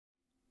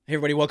Hey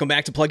everybody, welcome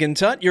back to Plugin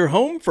Tut, your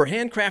home for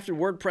handcrafted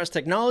WordPress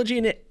technology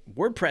and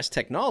WordPress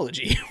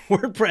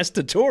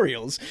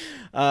tutorials.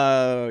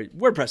 WordPress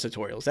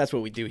tutorials, that's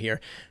what we do here.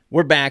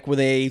 We're back with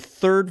a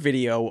third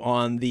video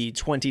on the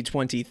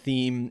 2020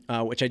 theme,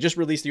 which I just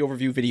released the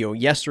overview video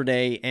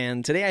yesterday,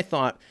 and today I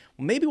thought,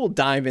 well, maybe we'll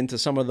dive into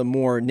some of the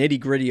more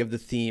nitty-gritty of the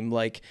theme,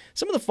 like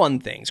some of the fun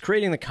things,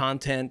 creating the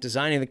content,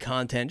 designing the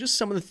content, just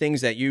some of the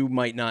things that you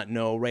might not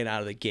know right out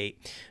of the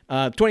gate.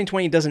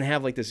 2020 doesn't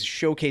have like this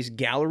showcase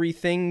gallery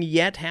thing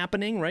yet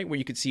happening, right, where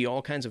you could see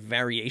all kinds of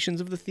variations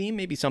of the theme,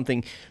 maybe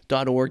something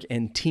 .org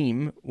and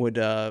team would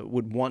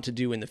want to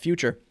do in the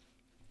future.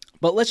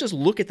 But let's just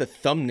look at the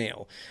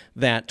thumbnail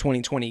that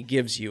 2020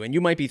 gives you. And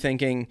you might be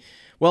thinking,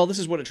 well, this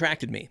is what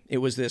attracted me. It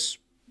was this,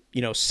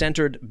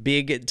 centered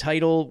big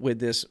title with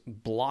this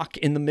block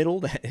in the middle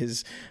that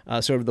is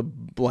sort of the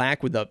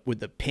black with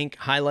the pink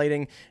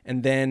highlighting.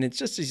 And then it's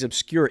just these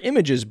obscure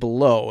images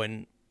below.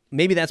 And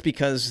maybe that's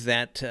because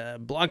that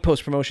blog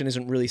post promotion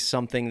isn't really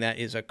something that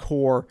is a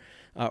core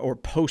or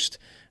post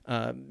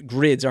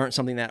grids aren't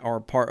something that are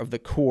part of the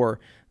core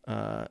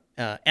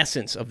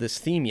essence of this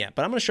theme yet,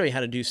 but I'm going to show you how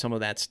to do some of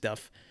that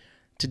stuff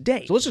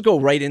today. So let's just go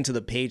right into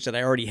the page that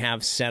I already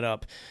have set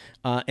up,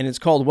 and it's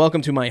called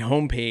Welcome to My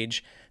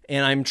Homepage,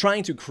 and I'm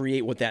trying to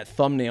create what that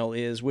thumbnail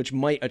is, which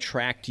might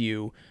attract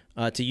you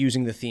to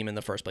using the theme in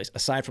the first place,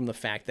 aside from the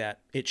fact that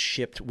it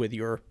shipped with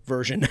your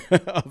version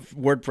of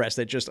WordPress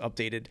that just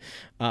updated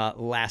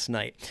last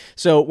night.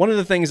 So one of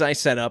the things I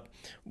set up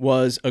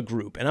was a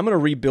group, and I'm going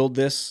to rebuild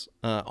this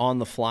on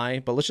the fly,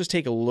 but let's just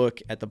take a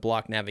look at the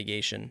block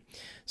navigation.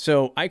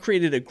 So I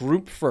created a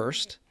group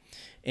first,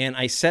 and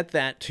I set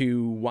that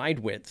to wide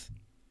width,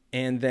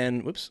 and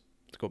then, whoops,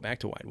 let's go back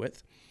to wide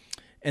width.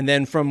 And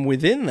then from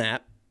within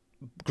that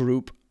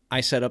group,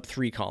 I set up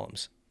 3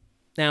 columns.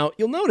 Now,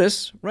 you'll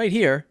notice right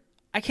here,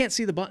 I can't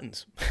see the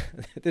buttons.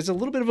 There's a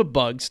little bit of a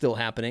bug still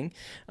happening,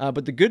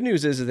 but the good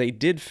news is that they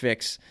did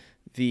fix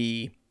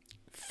the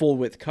full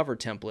width cover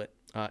template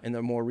in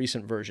the more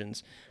recent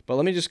versions. But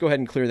let me just go ahead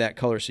and clear that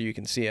color so you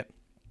can see it,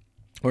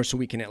 or so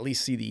we can at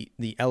least see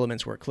the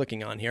elements we're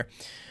clicking on here.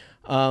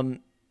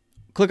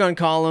 Click on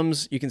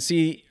columns. You can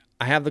see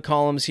I have the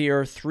columns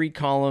here, 3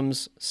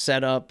 columns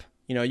set up.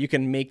 You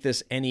can make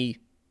this any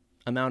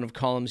amount of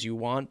columns you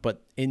want,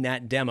 but in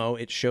that demo,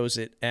 it shows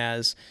it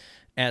as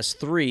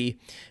 3.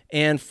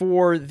 And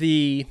for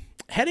the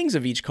headings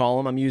of each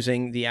column, I'm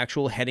using the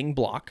actual heading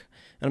block,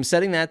 and I'm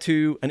setting that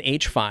to an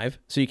H5.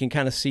 So you can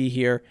kind of see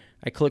here,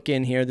 I click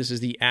in here, this is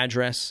the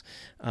address.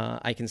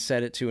 I can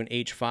set it to an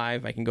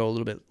H5. I can go a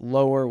little bit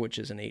lower, which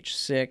is an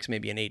H6,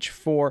 maybe an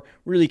H4.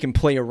 Really can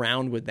play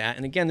around with that.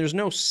 And again, there's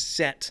no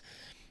set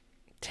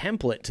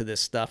template to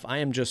this stuff. I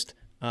am just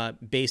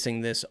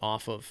basing this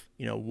off of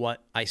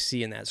what I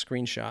see in that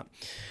screenshot.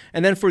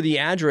 And then for the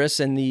address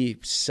and the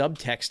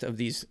subtext of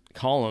these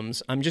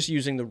columns, I'm just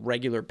using the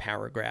regular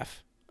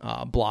paragraph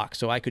block.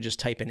 So I could just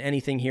type in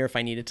anything here. If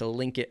I needed to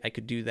link it, I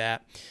could do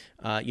that.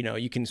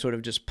 You can sort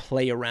of just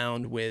play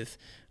around with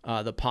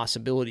the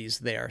possibilities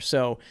there.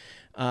 So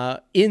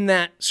in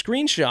that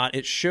screenshot,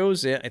 it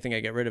shows it. I think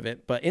I get rid of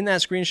it, but in that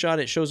screenshot,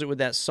 it shows it with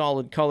that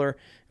solid color.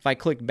 If I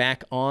click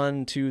back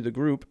onto the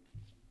group,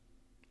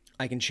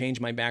 I can change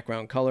my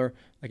background color.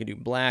 I can do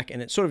black,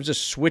 and it sort of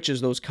just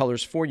switches those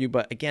colors for you.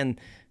 But again,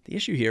 the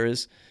issue here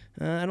is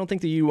I don't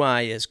think the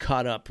UI is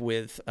caught up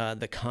with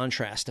the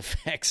contrast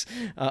effects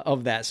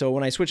of that. So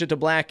when I switch it to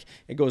black,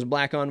 it goes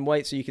black on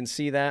white, so you can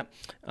see that.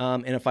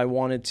 And if I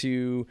wanted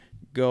to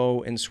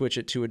go and switch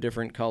it to a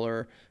different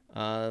color,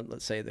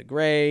 let's say the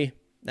gray,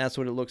 that's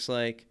what it looks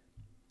like.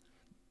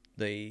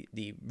 The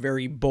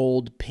very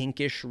bold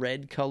pinkish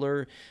red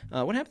color.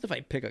 What happens if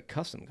I pick a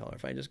custom color?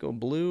 If I just go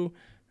blue,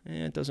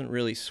 it doesn't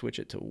really switch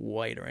it to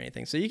white or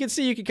anything. So you can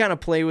see you can kind of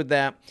play with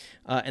that.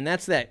 And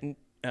that's that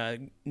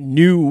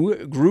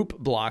new group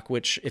block,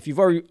 which if you've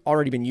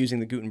already been using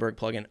the Gutenberg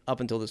plugin up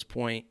until this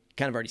point,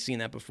 kind of already seen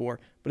that before.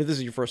 But if this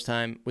is your first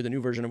time with a new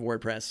version of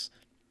WordPress,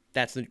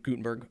 that's the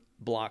Gutenberg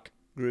block,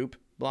 group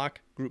block.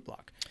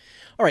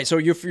 All right, so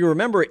if you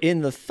remember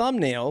in the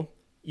thumbnail,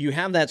 you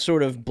have that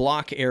sort of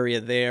block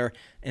area there,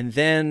 and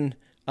then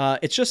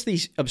it's just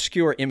these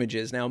obscure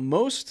images. Now,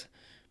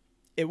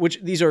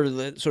 these are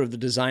the sort of the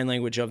design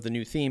language of the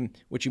new theme,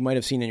 which you might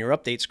have seen in your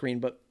update screen,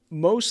 but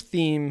most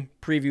theme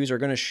previews are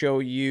going to show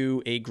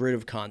you a grid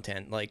of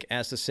content, like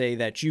as to say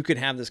that you could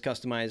have this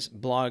customized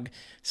blog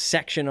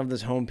section of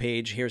this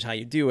homepage. Here's how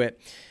you do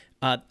it.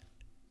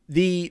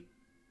 The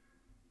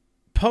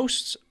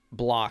posts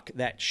block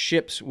that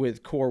ships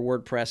with core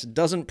WordPress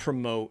doesn't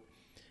promote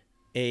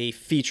a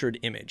featured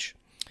image.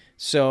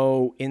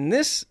 So in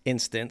this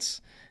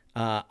instance,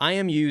 I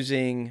am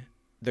using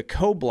the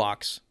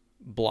co-blocks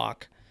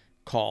block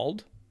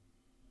called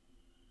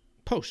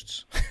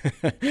posts.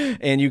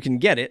 And you can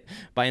get it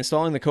by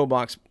installing the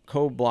co-blocks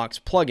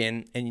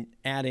plugin and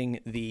adding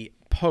the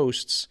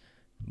posts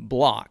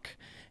block.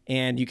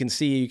 And you can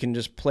see you can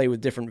just play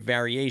with different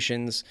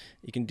variations.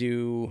 You can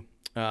do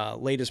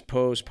latest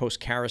post, post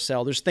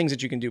carousel. There's things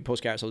that you can do.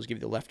 Post carousels give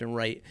you the left and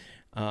right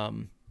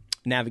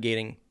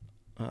navigating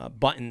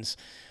buttons.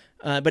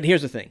 But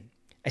here's the thing.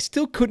 I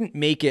still couldn't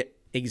make it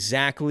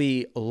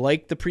exactly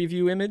like the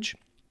preview image,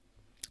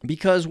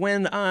 because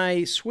when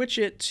I switch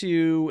it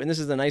to, and this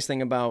is the nice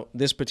thing about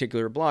this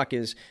particular block,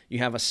 is you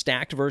have a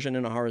stacked version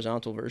and a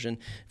horizontal version.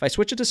 If I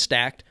switch it to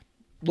stacked,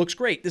 looks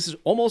great. This is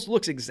almost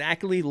looks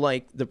exactly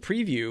like the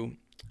preview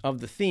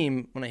of the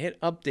theme. When I hit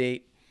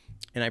update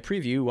and I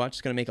preview, watch,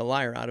 it's going to make a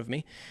liar out of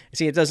me.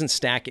 See, it doesn't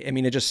stack. I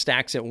mean, it just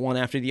stacks it one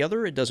after the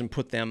other. It doesn't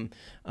put them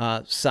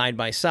side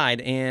by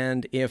side.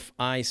 And if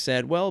I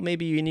said, well,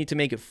 maybe you need to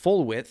make it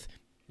full width,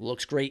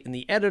 looks great in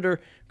the editor.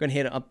 I'm going to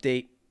hit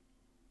update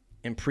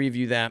and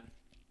preview that.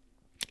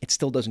 It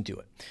still doesn't do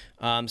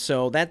it.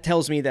 So that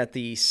tells me that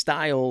the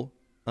style,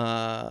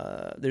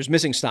 there's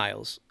missing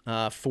styles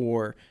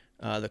for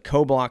the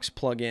CoBlocks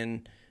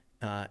plugin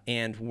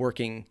and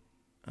working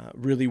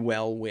really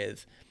well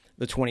with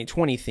the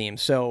 2020 theme.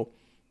 So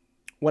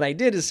what I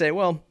did is say,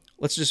 well,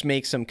 let's just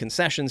make some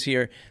concessions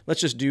here.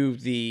 Let's just do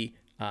the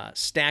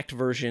stacked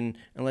version,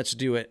 and let's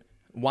do it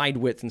wide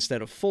width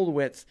instead of full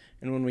width.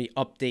 And when we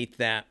update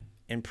that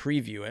and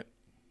preview it,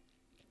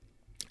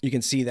 you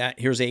can see that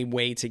here's a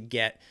way to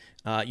get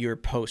your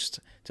post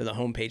to the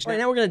homepage. All right,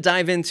 now we're going to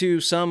dive into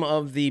some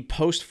of the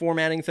post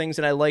formatting things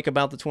that I like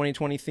about the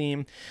 2020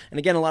 theme. And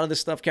again, a lot of this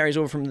stuff carries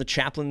over from the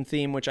Chaplin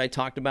theme, which I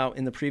talked about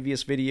in the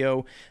previous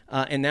video.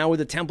 And now with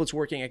the templates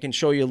working, I can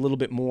show you a little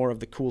bit more of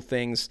the cool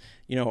things,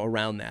 you know,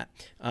 around that.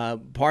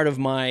 Part of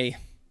my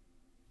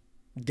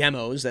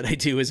demos that I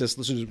do is this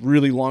is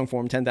really long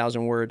form,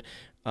 10,000 word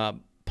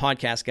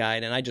podcast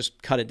guide, and I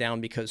just cut it down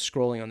because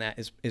scrolling on that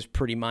is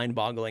pretty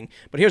mind-boggling.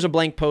 But here's a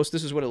blank post.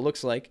 This is what it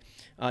looks like.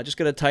 Just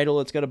got a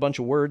title. It's got a bunch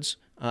of words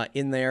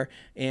in there,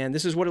 and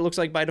this is what it looks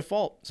like by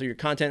default. So your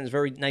content is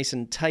very nice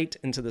and tight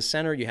into the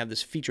center. You have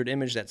this featured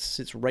image that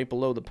sits right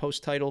below the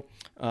post title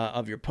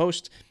of your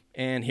post,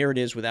 and here it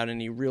is without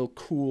any real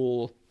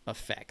cool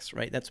effects,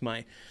 right? That's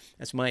my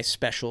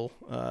special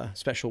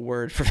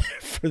word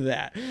for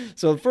that.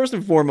 So first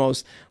and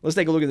foremost, let's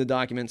take a look at the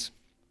documents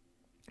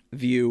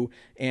view,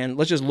 and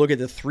let's just look at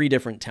the 3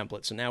 different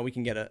templates. So now we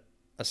can get a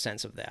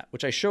sense of that,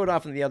 which I showed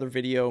off in the other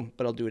video,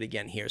 but I'll do it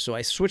again here. So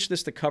I switch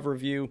this to cover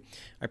view,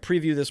 I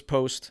preview this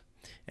post,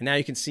 and now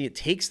you can see it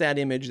takes that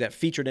image, that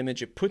featured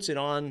image, it puts it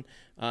on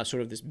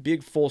sort of this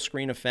big full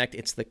screen effect.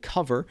 It's the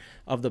cover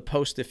of the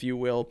post, if you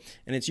will,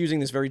 and it's using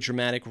this very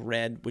dramatic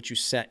red, which you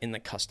set in the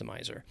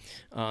customizer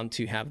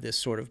to have this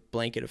sort of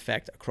blanket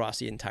effect across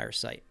the entire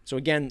site. So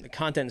again, the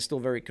content is still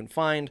very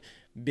confined,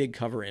 big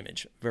cover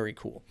image, very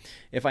cool.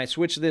 If I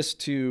switch this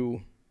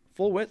to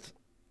full width,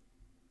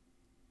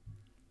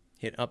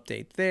 hit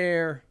update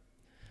there,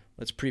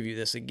 let's preview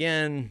this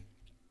again,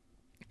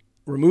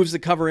 removes the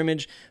cover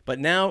image, but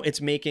now it's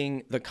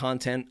making the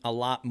content a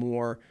lot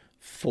more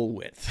full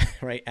width,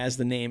 right, as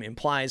the name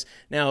implies.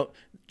 Now,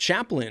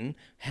 Chaplin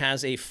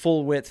has a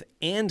full width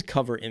and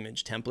cover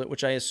image template,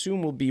 which I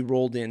assume will be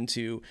rolled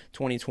into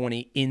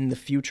 2020 in the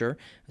future,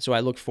 so I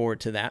look forward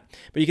to that.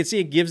 But you can see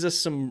it gives us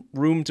some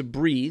room to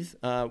breathe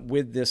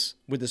with this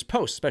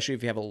post, especially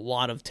if you have a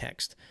lot of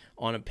text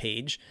on a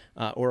page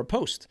or a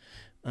post.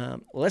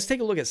 Let's take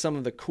a look at some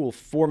of the cool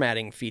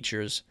formatting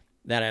features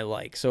that I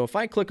like. So if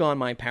I click on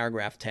my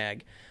paragraph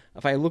tag,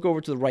 if I look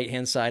over to the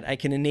right-hand side, I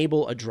can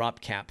enable a drop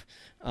cap,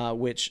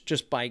 which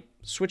just by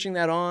switching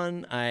that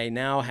on, I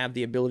now have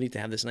the ability to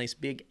have this nice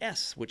big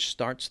S, which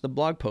starts the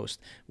blog post,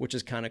 which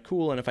is kind of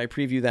cool. And if I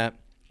preview that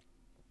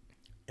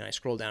and I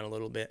scroll down a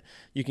little bit,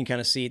 you can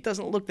kind of see it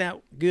doesn't look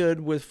that good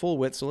with full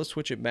width. So let's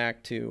switch it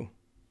back to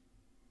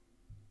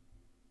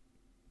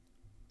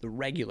the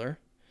regular.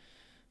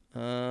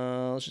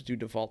 Let's just do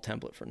default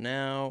template for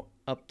now.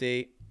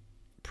 Update,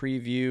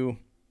 preview.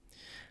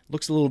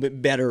 Looks a little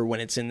bit better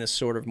when it's in this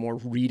sort of more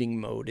reading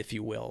mode, if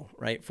you will,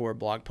 right, for a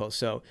blog post.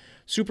 So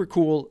super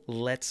cool.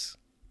 Let's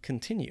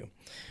continue.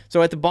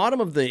 So at the bottom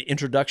of the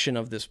introduction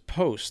of this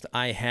post,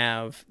 I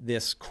have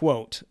this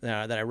quote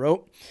that I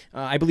wrote.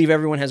 I believe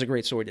everyone has a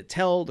great story to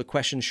tell. The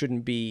question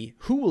shouldn't be,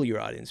 who will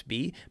your audience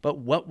be, but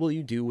what will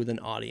you do with an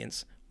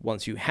audience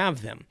once you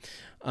have them?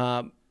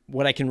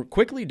 What I can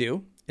quickly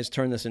do is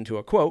turn this into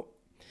a quote,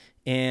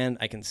 and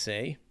I can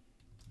say,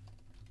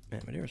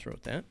 Amadeus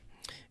wrote that.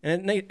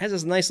 And it has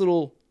this nice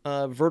little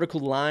vertical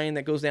line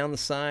that goes down the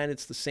side.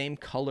 It's the same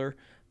color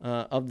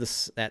of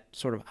that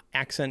sort of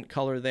accent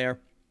color there.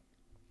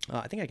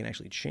 I think I can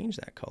actually change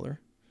that color.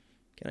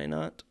 Can I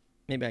not?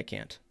 Maybe I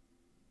can't.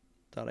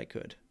 Thought I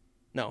could.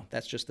 No,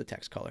 that's just the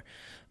text color.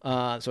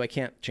 So I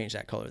can't change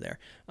that color there.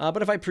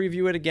 But if I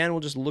preview it again,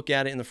 we'll just look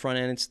at it in the front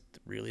end. It's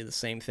really the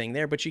same thing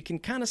there. But you can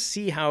kind of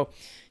see how,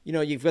 you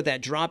know, you've got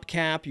that drop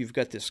cap, you've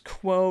got this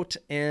quote,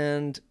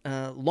 and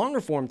longer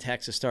form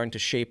text is starting to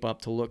shape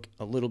up to look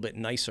a little bit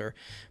nicer.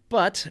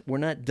 But we're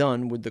not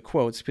done with the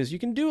quotes because you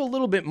can do a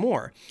little bit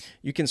more.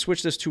 You can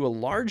switch this to a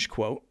large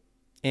quote,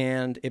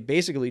 and it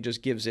basically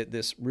just gives it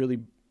this really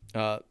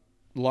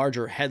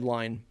larger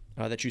headline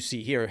that you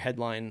see here,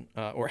 headline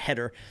or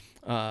header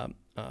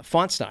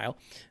font style.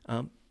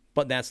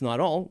 But that's not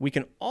all. We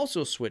can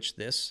also switch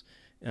this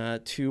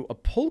to a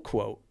pull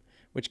quote,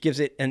 which gives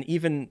it an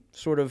even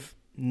sort of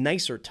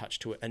nicer touch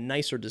to it, a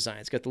nicer design.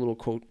 It's got the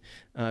little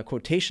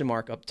quotation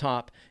mark up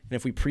top. And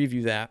if we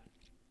preview that,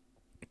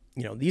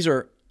 you know, these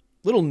are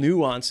little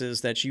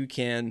nuances that you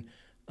can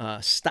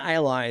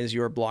stylize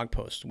your blog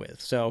post with.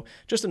 So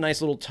just a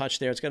nice little touch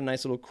there. It's got a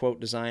nice little quote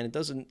design. It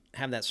doesn't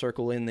have that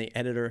circle in the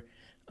editor,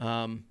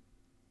 so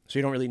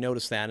you don't really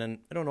notice that. And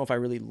I don't know if I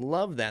really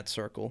love that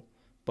circle,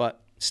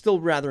 but still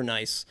rather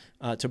nice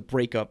to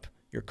break up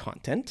your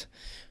content.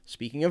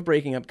 Speaking of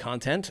breaking up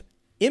content,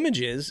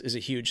 images is a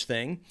huge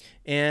thing,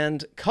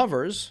 and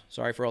covers,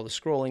 sorry for all the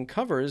scrolling,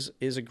 covers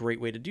is a great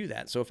way to do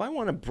that. So if I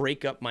want to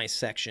break up my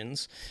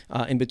sections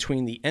in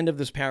between the end of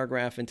this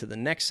paragraph into the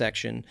next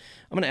section,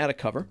 I'm going to add a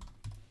cover.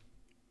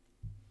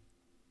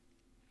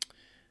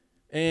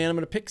 And I'm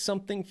going to pick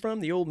something from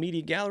the old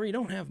media gallery. You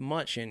don't have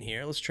much in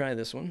here. Let's try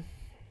this one.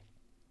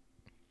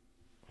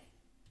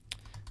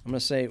 I'm going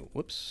to say,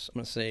 whoops, I'm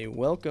going to say,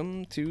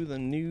 welcome to the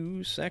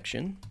new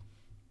section.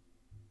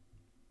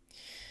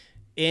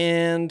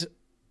 And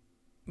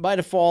by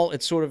default,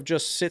 it sort of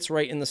just sits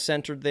right in the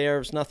center there.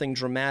 It's nothing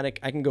dramatic.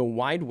 I can go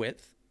wide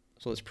width.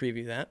 So let's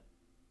preview that.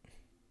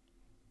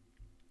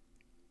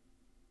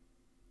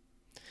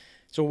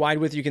 So wide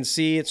width, you can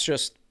see it's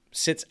just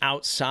sits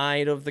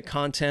outside of the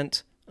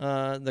content,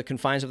 the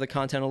confines of the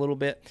content a little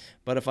bit.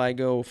 But if I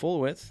go full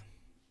width,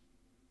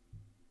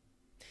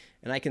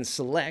 and I can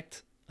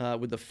select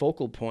with the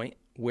focal point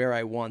where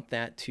I want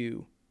that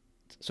to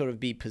sort of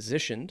be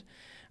positioned,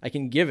 I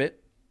can give it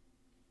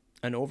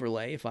an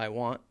overlay if I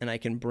want, and I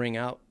can bring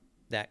out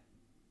that,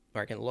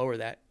 or I can lower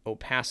that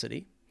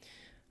opacity,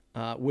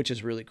 which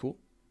is really cool.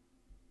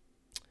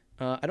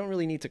 I don't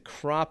really need to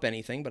crop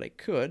anything, but I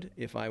could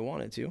if I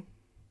wanted to.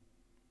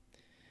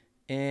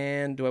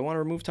 And do I want to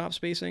remove top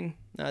spacing?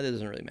 No, that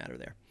doesn't really matter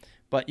there.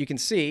 But you can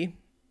see,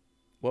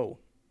 whoa,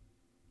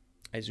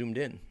 I zoomed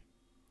in.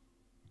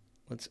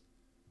 Let's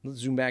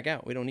zoom back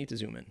out. We don't need to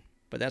zoom in,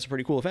 but that's a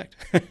pretty cool effect.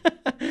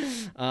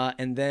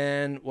 And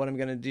then what I'm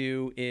going to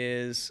do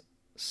is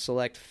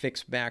select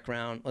fixed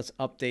background. Let's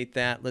update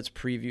that. Let's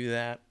preview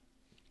that.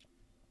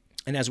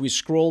 And as we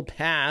scroll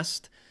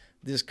past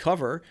this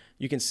cover,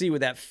 you can see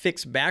with that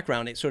fixed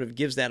background, it sort of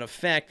gives that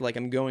effect like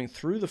I'm going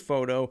through the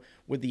photo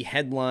with the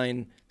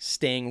headline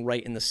staying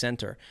right in the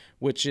center,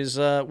 which is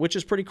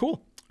pretty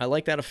cool. I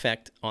like that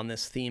effect on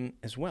this theme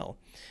as well.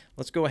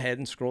 Let's go ahead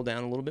and scroll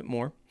down a little bit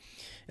more.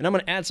 And I'm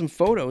going to add some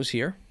photos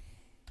here.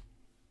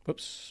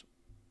 Whoops.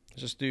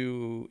 Let's just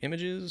do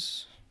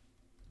images.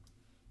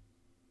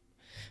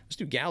 Let's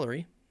do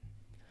gallery.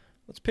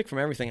 Let's pick from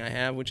everything I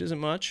have, which isn't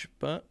much,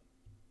 but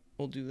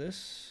we'll do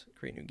this.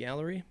 Create new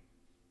gallery.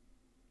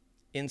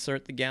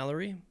 Insert the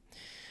gallery.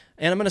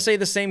 And I'm going to say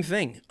the same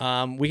thing.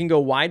 We can go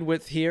wide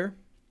width here,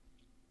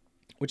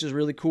 which is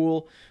really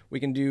cool.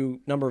 We can do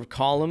number of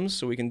columns,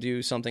 so we can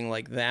do something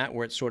like that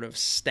where it sort of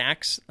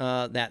stacks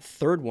that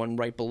third one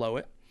right below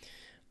it.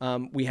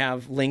 We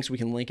have links. We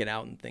can link it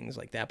out and things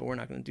like that, but we're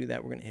not going to do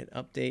that. We're going to hit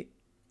update,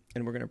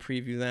 and we're going to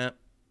preview that.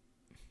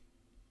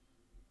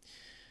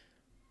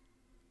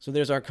 So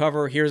there's our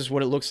cover. Here's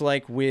what it looks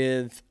like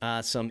with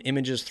some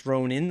images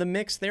thrown in the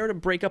mix there to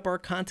break up our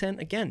content.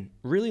 Again,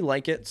 really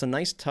like it. It's a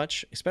nice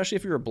touch, especially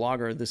if you're a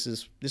blogger. This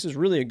is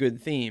really a good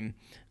theme,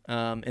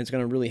 and it's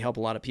going to really help a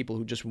lot of people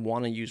who just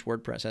want to use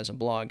WordPress as a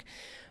blog.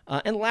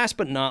 And last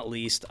but not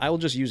least, I will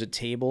just use a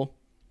table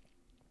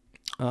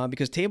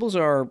because tables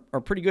are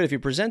pretty good if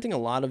you're presenting a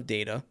lot of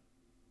data.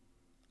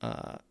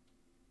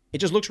 It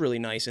just looks really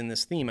nice in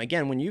this theme.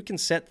 Again, when you can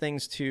set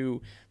things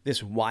to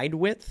this wide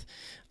width,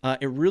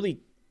 it really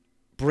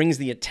brings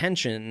the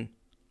attention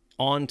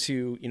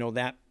onto, you know,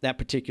 that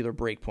particular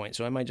breakpoint.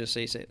 So I might just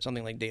say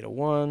something like data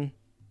 1, and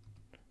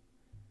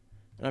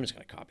I'm just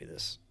going to copy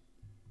this.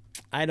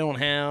 I don't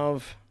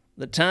have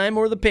the time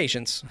or the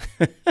patience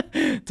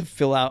to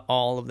fill out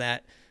all of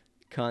that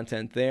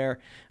content there.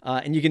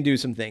 And you can do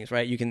some things,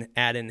 right? You can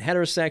add in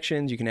header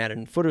sections. You can add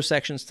in footer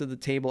sections to the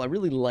table. I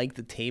really like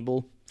the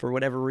table for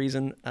whatever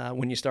reason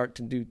when you start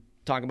to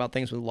talk about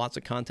things with lots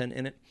of content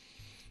in it.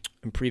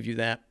 And preview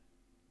that.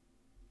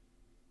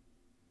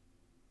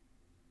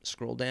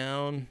 Scroll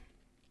down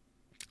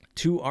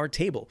to our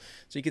table.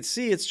 So you can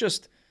see it's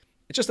just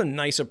a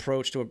nice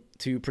approach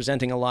to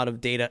presenting a lot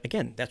of data.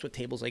 Again, that's what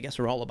tables, I guess,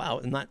 are all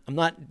about. I'm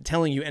not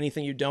telling you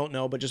anything you don't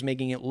know, but just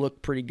making it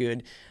look pretty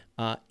good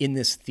in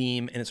this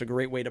theme. And it's a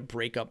great way to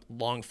break up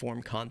long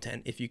form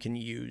content if you can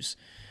use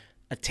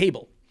a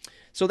table.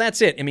 So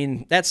that's it. I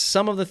mean, that's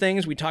some of the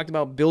things we talked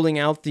about. Building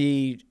out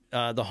the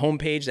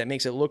homepage that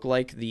makes it look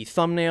like the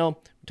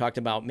thumbnail. We talked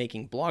about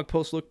making blog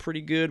posts look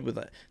pretty good with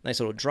a nice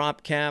little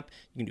drop cap.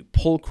 You can do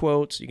pull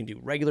quotes. You can do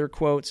regular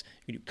quotes.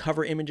 You can do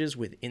cover images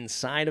with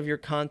inside of your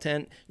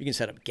content. You can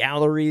set up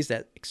galleries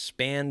that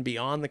expand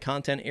beyond the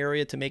content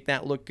area to make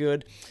that look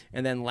good.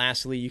 And then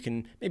lastly, you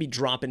can maybe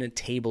drop in a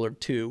table or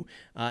two,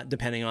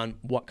 depending on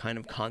what kind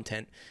of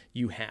content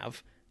you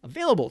have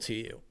available to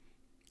you.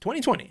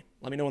 2020.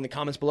 Let me know in the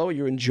comments below. Are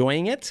you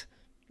enjoying it?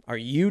 Are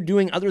you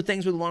doing other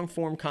things with long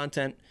form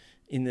content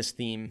in this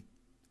theme?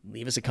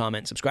 Leave us a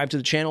comment. Subscribe to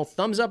the channel.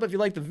 Thumbs up if you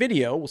like the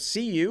video. We'll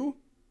see you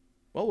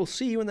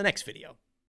in the next video.